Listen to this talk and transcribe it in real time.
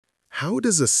How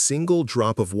does a single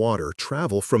drop of water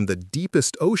travel from the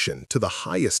deepest ocean to the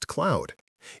highest cloud?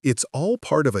 It's all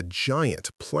part of a giant,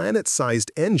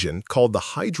 planet-sized engine called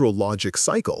the hydrologic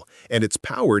cycle, and it's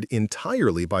powered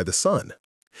entirely by the sun.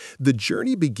 The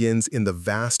journey begins in the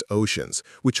vast oceans,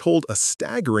 which hold a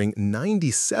staggering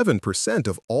 97%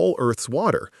 of all Earth's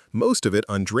water, most of it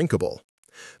undrinkable.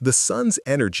 The sun's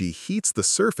energy heats the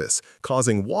surface,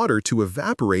 causing water to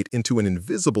evaporate into an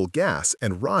invisible gas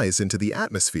and rise into the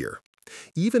atmosphere.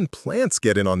 Even plants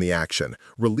get in on the action,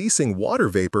 releasing water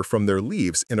vapor from their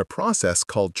leaves in a process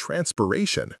called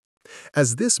transpiration.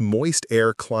 As this moist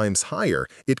air climbs higher,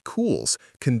 it cools,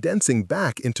 condensing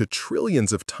back into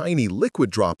trillions of tiny liquid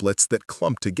droplets that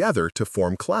clump together to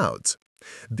form clouds.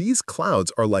 These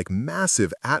clouds are like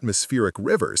massive atmospheric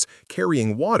rivers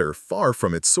carrying water far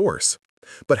from its source.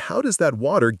 But how does that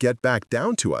water get back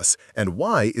down to us, and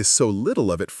why is so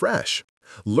little of it fresh?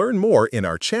 Learn more in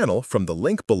our channel from the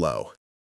link below.